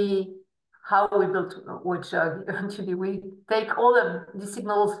definitely how we built Watchdog. Eventually, we take all of the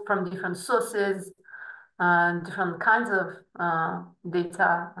signals from different sources and different kinds of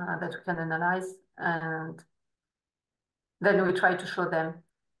data that we can analyze, and then we try to show them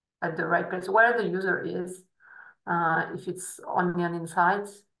at the right place where the user is, if it's only an insight,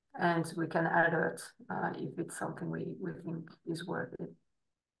 and we can alert if it's something we think is worth it.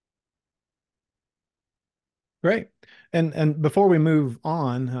 Great. And before we move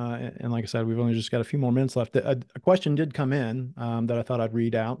on, and like I said, we've only just got a few more minutes left. A question did come in that I thought I'd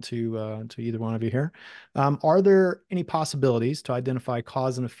read out to either one of you here. Are there any possibilities to identify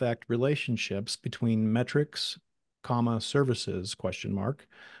cause and effect relationships between metrics, comma, services, question mark?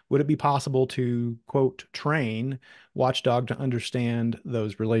 Would it be possible to, quote, train Watchdog to understand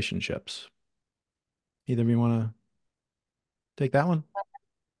those relationships? Either of you want to take that one?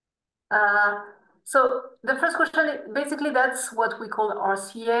 Uh, so the first question, basically, that's what we call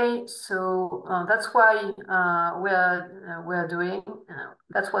RCA. So that's why we're doing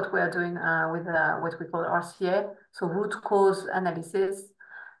that's what we're doing with what we call RCA. So root cause analysis,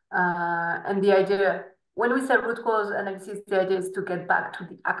 and the idea when we say root cause analysis, the idea is to get back to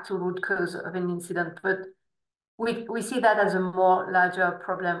the actual root cause of an incident. But we see that as a more larger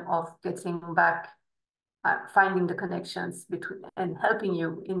problem of getting back finding the connections between and helping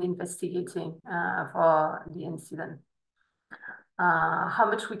you in investigating for the incident. How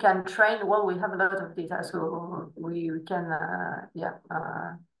much we can train? Well, we have a lot of data, so we can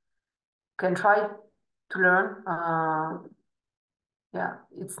can try to learn. Yeah,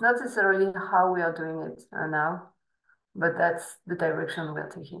 it's not necessarily how we are doing it now, but that's the direction we're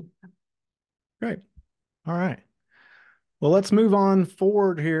taking. Great. All right. Well, let's move on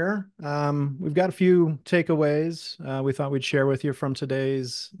forward here. We've got a few takeaways we thought we'd share with you from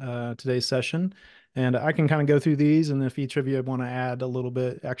today's session, and I can kind of go through these, and if each of you want to add a little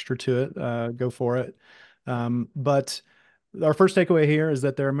bit extra to it, go for it. But our first takeaway here is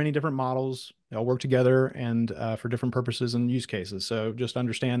that there are many different models. They all work together and for different purposes and use cases. So just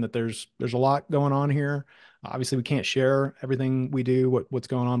understand that there's a lot going on here. Obviously, we can't share everything we do, what's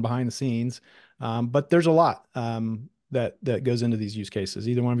going on behind the scenes, but there's a lot that goes into these use cases.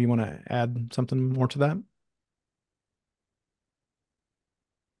 Either one of you want to add something more to that?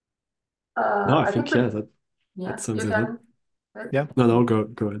 No, I I think think yeah, yeah, that sums you it up. can. Yeah. No, go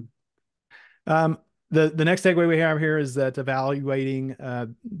ahead. Um, the next takeaway we have here is that evaluating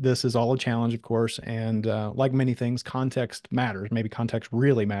this is all a challenge, of course, and like many things, context matters. Maybe context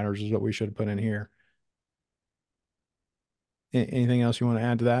really matters is what we should have put in here. Anything else you want to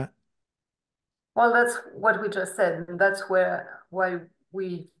add to that? Well, that's what we just said, and that's why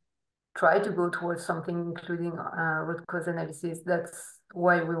we try to go towards something including root cause analysis. That's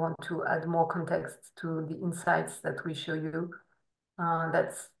why we want to add more context to the insights that we show you.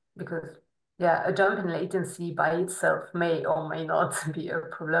 That's because, yeah, a jump in latency by itself may or may not be a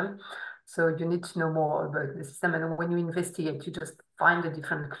problem. So you need to know more about the system. And when you investigate, you just find the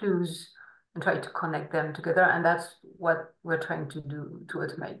different clues and try to connect them together. And that's what we're trying to do to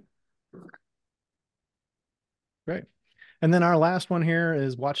automate. Great. And then our last one here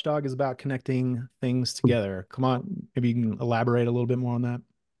is Watchdog is about connecting things together. Come on, maybe you can elaborate a little bit more on that.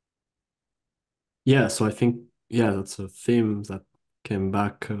 Yeah, so I think, yeah, that's a theme that came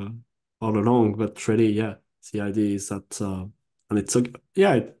back all along, but really, yeah, the idea is that, and it's a,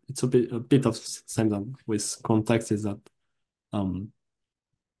 yeah, it's a bit of same thing with context is that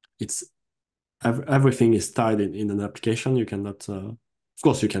it's everything is tied in an application. You cannot, of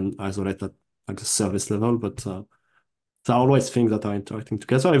course, you can isolate that like the service level, but there are always things that are interacting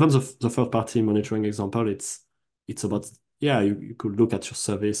together. Even the third-party monitoring example, it's about, yeah, you could look at your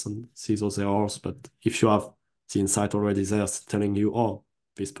service and see those errors, but if you have the insight already there telling you, oh,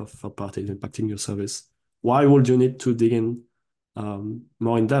 this third party is impacting your service, why would you need to dig in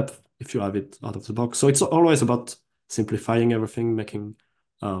more in depth if you have it out of the box? So it's always about simplifying everything, making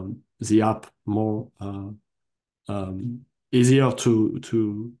the app more easier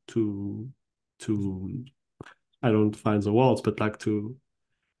to I don't find the words, but like to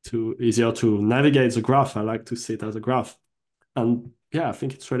easier to navigate the graph. I like to see it as a graph. And yeah, I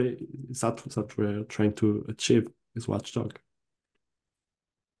think it's really that we're trying to achieve with Watchdog.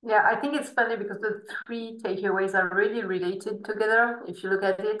 Yeah, I think it's funny because the three takeaways are really related together. If you look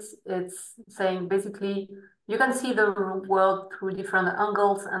at it, it's saying basically you can see the world through different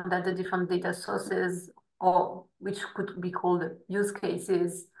angles and that the different data sources, or which could be called use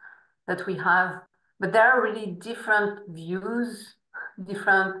cases that we have, but there are really different views,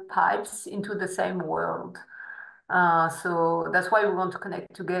 different pipes into the same world. So that's why we want to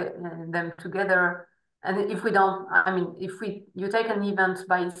connect them together. And if we don't, I mean, if you take an event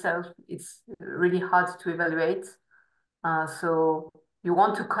by itself, it's really hard to evaluate. So you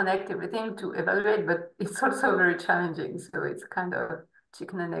want to connect everything to evaluate, but it's also very challenging. So it's kind of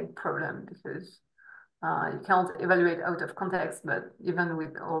chicken and egg problem because you can't evaluate out of context, but even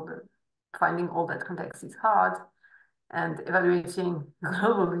with finding all that context is hard, and evaluating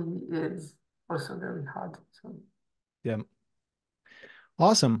globally is also very hard. So. Yeah.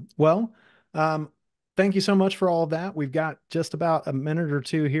 Awesome. Well, thank you so much for all of that. We've got just about a minute or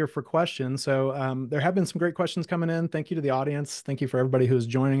two here for questions. So there have been some great questions coming in. Thank you to the audience. Thank you for everybody who's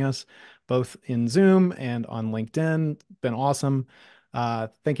joining us, both in Zoom and on LinkedIn. Been awesome.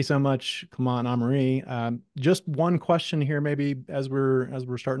 Thank you so much, Clement and Anne-Marie. Just one question here, maybe as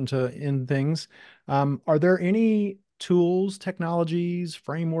we're starting to end things. Are there any tools, technologies,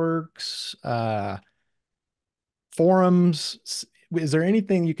 frameworks, forums? Is there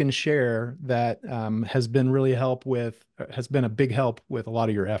anything you can share that has been a big help with a lot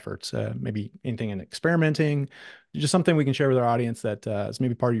of your efforts? Maybe anything in experimenting, just something we can share with our audience that is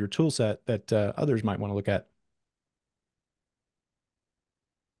maybe part of your tool set that others might want to look at.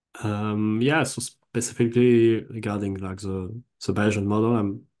 Yeah, so specifically regarding like the Bayesian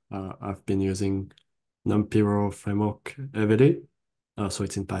model, I've been using NumPy framework heavily. So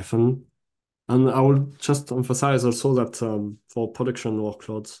it's in Python. And I will just emphasize also that for production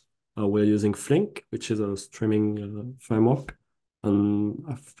workloads, we're using Flink, which is a streaming framework. And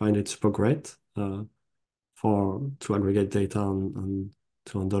I find it super great to aggregate data and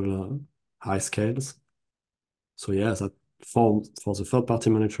to handle high scales. So yeah, that for the third-party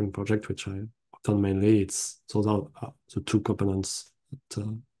monitoring project, which I worked on mainly, those are the two components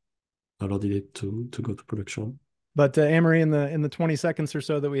that allowed it to go to production. But Anne-Marie, in the 20 seconds or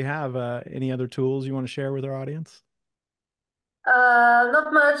so that we have, any other tools you want to share with our audience?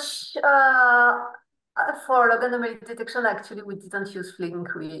 Not much. For log anomaly detection, actually, we didn't use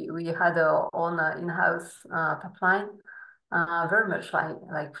Flink. We had our own in-house pipeline, very much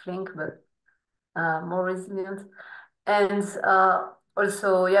like Flink, but more resilient. And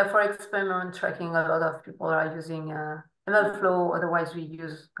also, yeah, for experiment tracking, a lot of people are using MLflow. Otherwise, we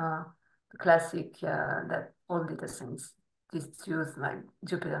use the classic that all data science just use, like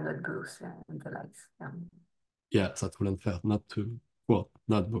Jupyter Notebooks and the likes. Yeah, that wouldn't fair not to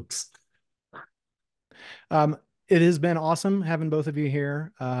notebooks. it has been awesome having both of you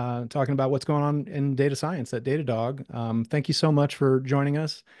here talking about what's going on in data science at Datadog. Thank you so much for joining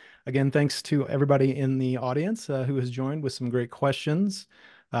us. Again, thanks to everybody in the audience who has joined with some great questions.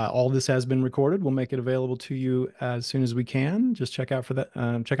 All this has been recorded. We'll make it available to you as soon as we can. Just check out for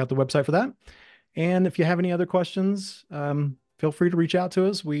that. Check out the website for that. And if you have any other questions, feel free to reach out to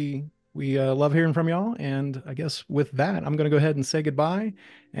us. We love hearing from y'all. And I guess with that, I'm going to go ahead and say goodbye.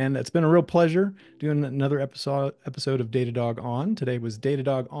 And it's been a real pleasure doing another episode of Datadog On. Today was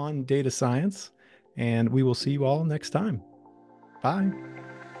Datadog on Data Science. And we will see you all next time. Bye.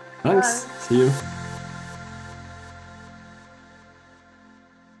 Thanks. Bye. See you.